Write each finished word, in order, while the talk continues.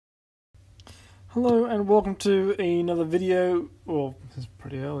Hello and welcome to another video. Well, this is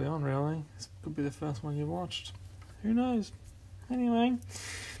pretty early on really. This could be the first one you watched. Who knows? Anyway,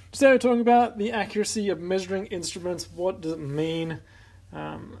 today we're talking about the accuracy of measuring instruments. What does it mean?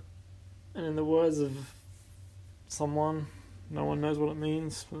 And in the words of someone, no one knows what it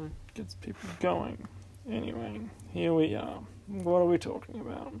means, but it gets people going. Anyway, here we are. What are we talking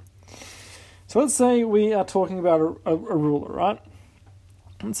about? So let's say we are talking about a ruler, right?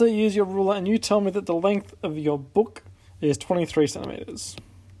 And so you use your ruler and you tell me that the length of your book is 23 centimeters.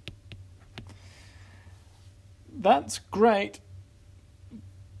 That's great,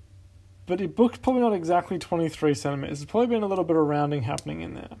 but your book's probably not exactly 23 centimeters. There's probably been a little bit of rounding happening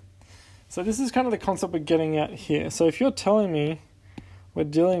in there. So this is kind of the concept we're getting at here. So if you're telling me we're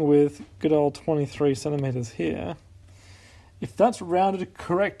dealing with good old 23 centimeters here, if that's rounded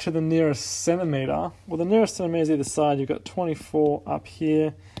correct to the nearest centimeter, well, the nearest centimeter is either side. You've got 24 up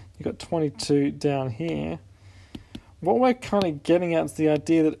here, you've got 22 down here. What we're kind of getting at is the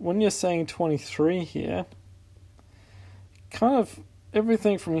idea that when you're saying 23 here, kind of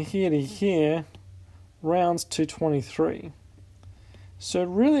everything from here to here rounds to 23. So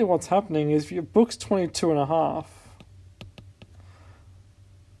really what's happening is if your book's 22 and a half,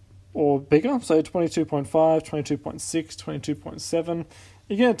 or bigger, so 22.5, 22.6, 22.7,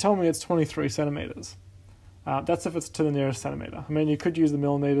 you're going to tell me it's 23 centimeters. That's if it's to the nearest centimeter. I mean, you could use the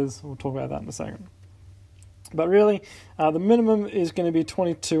millimeters. We'll talk about that in a second. But really, the minimum is going to be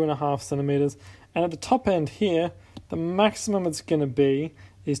 22.5 centimeters. And at the top end here, the maximum it's going to be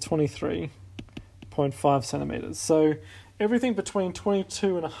is 23.5 centimeters. So everything between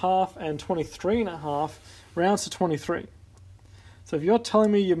 22.5 and 23.5 rounds to 23. So if you're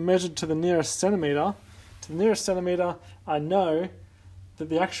telling me you measured to the nearest centimeter, I know that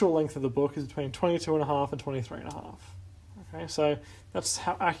the actual length of the book is between 22.5 and 23.5. Okay, so that's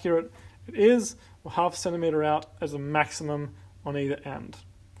how accurate it is. We're half a centimeter out as a maximum on either end.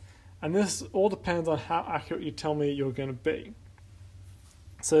 And this all depends on how accurate you tell me you're going to be.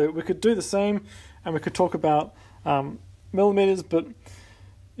 So we could do the same, and we could talk about millimeters, but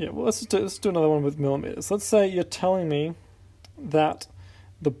yeah, well, let's do another one with millimeters. Let's say you're telling me that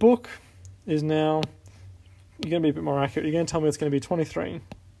the book is now, you're going to be a bit more accurate, you're going to tell me it's going to be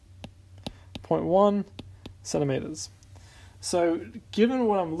 23.1 centimeters. So given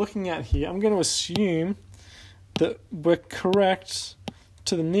what I'm looking at here, I'm going to assume that we're correct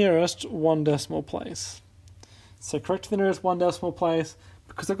to the nearest one decimal place. So correct to the nearest one decimal place,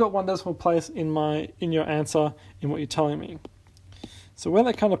 because I've got one decimal place in your answer in what you're telling me. So where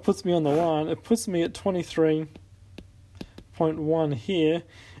that kind of puts me on the line, it puts me at 23.1 here.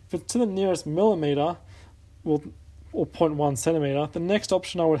 If it's to the nearest millimeter, well, or 0.1 centimeter, the next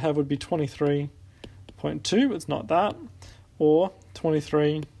option I would have would be 23.2. It's not that, or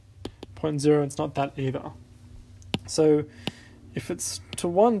 23.0. It's not that either. So if it's to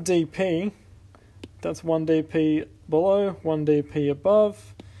 1 dp, that's 1 dp below, 1 dp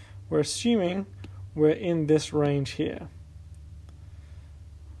above. We're assuming we're in this range here.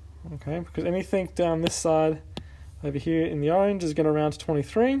 Okay, because anything down this side over here in the orange is going to round to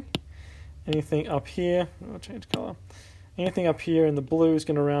 23. Anything up here, I'll change colour. Anything up here in the blue is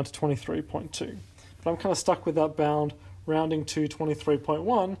going to round to 23.2. But I'm kind of stuck with that bound rounding to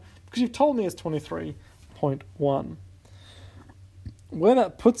 23.1 because you've told me it's 23.1. Where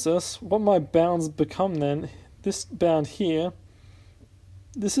that puts us, what my bounds become then, this bound here,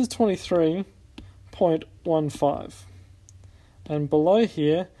 this is 23.15. And below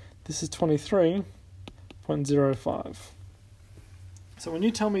here, this is 23.05. So when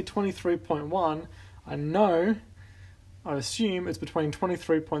you tell me 23.1, I assume it's between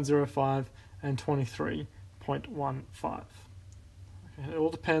 23.05 and 23.15. Okay, it all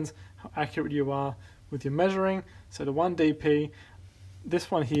depends how accurate you are with your measuring. So to 1 dp,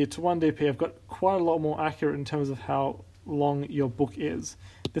 this one here, to 1 dp, I've got quite a lot more accurate in terms of how long your book is.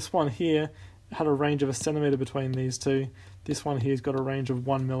 This one here had a range of a centimeter between these two. This one here's got a range of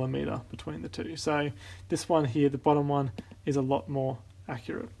 1 millimeter between the two. So this one here, the bottom one, is a lot more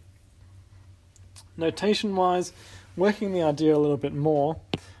accurate. Notation wise, working the idea a little bit more,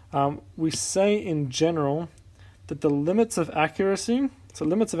 we say in general that the limits of accuracy, so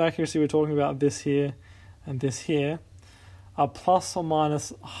limits of accuracy we're talking about this here and this here, are plus or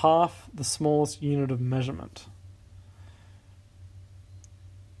minus half the smallest unit of measurement.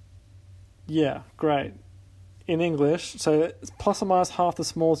 Yeah, great. In English, so it's plus or minus half the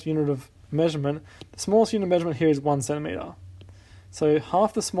smallest unit of measurement. The smallest unit of measurement here is 1 centimeter. So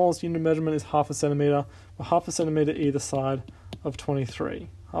half the smallest unit of measurement is half a centimeter, or half a centimeter either side of 23.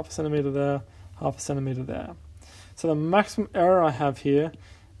 Half a centimeter there, half a centimeter there. So the maximum error I have here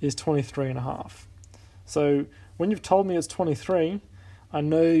is 23.5. So when you've told me it's 23, I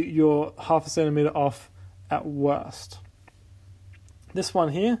know you're half a centimetre off at worst. This one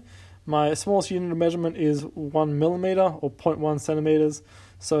here, my smallest unit of measurement is 1 millimetre or 0.1 centimetres.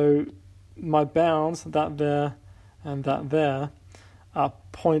 So my bounds, that there and that there, are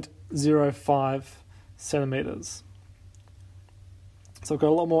 0.05 centimetres. So I've got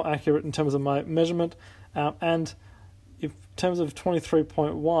a lot more accurate in terms of my measurement. And in terms of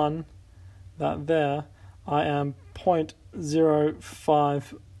 23.1, that there, I am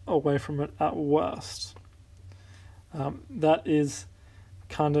 0.05 away from it at worst. That is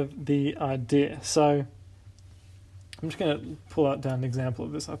kind of the idea. So I'm just going to pull out down an example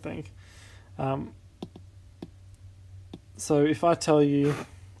of this, I think. So if I tell you,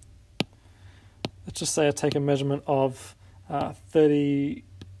 let's just say I take a measurement of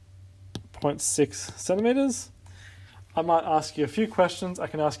 30.6 centimeters, I might ask you a few questions. I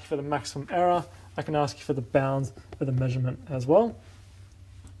can ask you for the maximum error. I can ask you for the bounds for the measurement as well.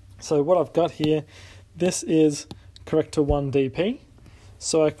 So what I've got here, this is correct to 1 dp.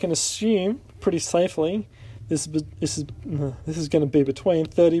 So I can assume pretty safely this is going to be between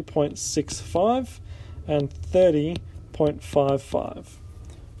 30.65 and 30.55.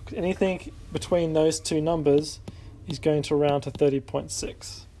 Anything between those two numbers is going to round to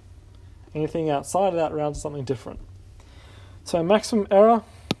 30.6. Anything outside of that rounds to something different. So maximum error,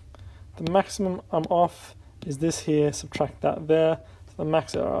 the maximum I'm off is this here, subtract that there. So the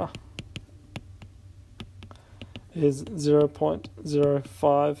max error is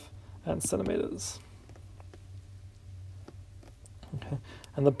 0.05 centimeters. Okay,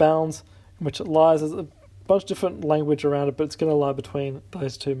 and the bounds in which it lies, there's a bunch of different language around it, but it's going to lie between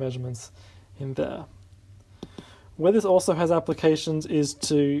those two measurements in there. Where this also has applications is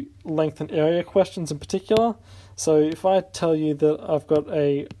to length and area questions in particular. So if I tell you that I've got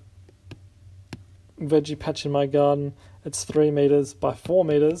a veggie patch in my garden, it's 3 meters by 4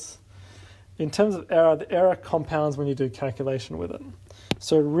 meters. In terms of error, the error compounds when you do calculation with it.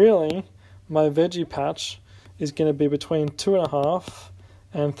 So really, my veggie patch is going to be between 2.5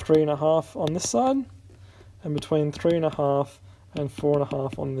 and 3.5 on this side, and between 3.5 and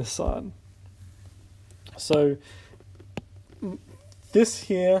 4.5 on this side. So this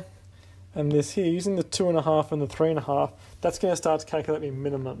here and this here, using the 2.5 and the 3.5, that's going to start to calculate me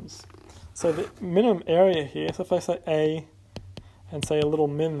minimums. So the minimum area here, so if I say A and say a little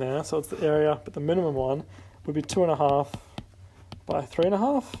min there, so it's the area, but the minimum one would be 2.5 by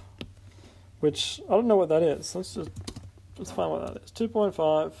 3.5, which I don't know what that is. Let's find what that is.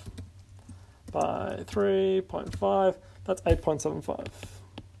 2.5 by 3.5, that's 8.75.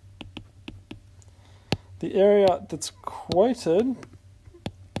 The area that's quoted,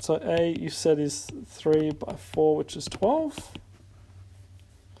 so A you said is 3 by 4, which is 12.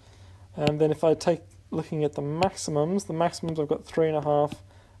 And then if I take looking at the maximums I've got 3.5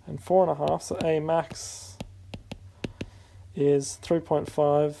 and 4.5, so A max is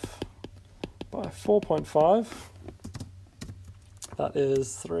 3.5 by 4.5. That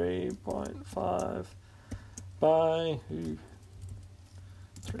is 3.5 by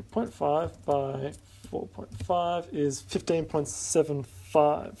 3.5 by 4.5 is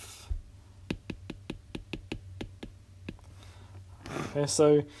 15.75. Okay,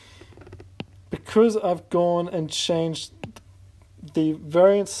 so because I've gone and changed the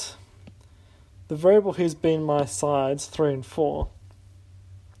variance, the variable here's been my sides, 3 and 4.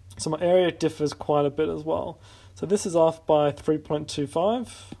 So my area differs quite a bit as well. So this is off by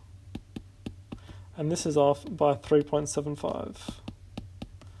 3.25, and this is off by 3.75.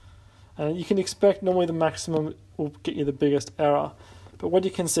 And you can expect normally the maximum will get you the biggest error. But what you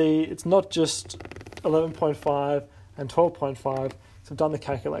can see, it's not just 11.5 and 12.5, so I've done the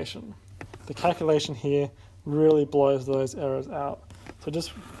calculation. The calculation here really blows those errors out. So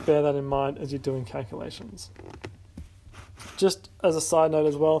just bear that in mind as you're doing calculations. Just as a side note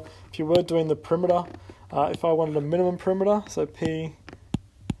as well, if you were doing the perimeter, if I wanted a minimum perimeter, so P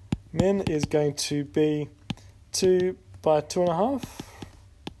min is going to be 2 by 2.5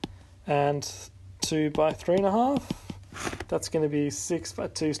 and 2 by 3.5. That's going to be 6 by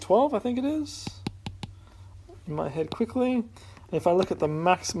 2 is 12, I think it is, in my head quickly. And if I look at the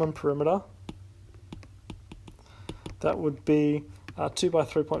maximum perimeter, that would be 2 by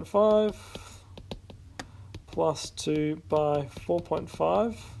 3.5 plus 2 by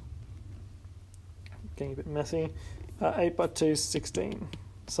 4.5. Getting a bit messy. 8 by 2 is 16.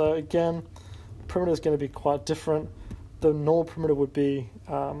 So again, perimeter is going to be quite different. The normal perimeter would be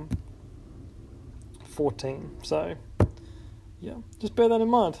 14. So yeah, just bear that in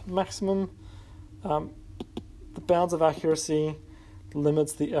mind. Maximum, the bounds of accuracy,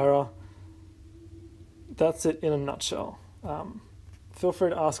 limits the error. That's it in a nutshell. Feel free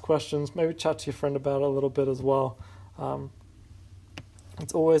to ask questions, maybe chat to your friend about it a little bit as well.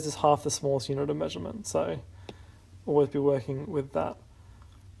 It's always just half the smallest unit of measurement, so always be working with that.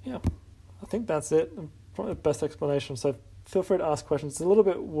 Yeah, I think that's it. Probably the best explanation. So feel free to ask questions. It's a little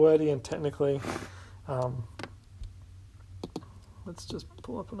bit wordy and technically. Let's just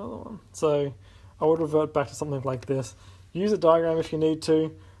pull up another one. So I would revert back to something like this. Use a diagram if you need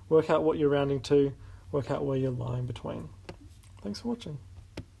to. Work out what you're rounding to. Work out where you're lying between. Thanks for watching.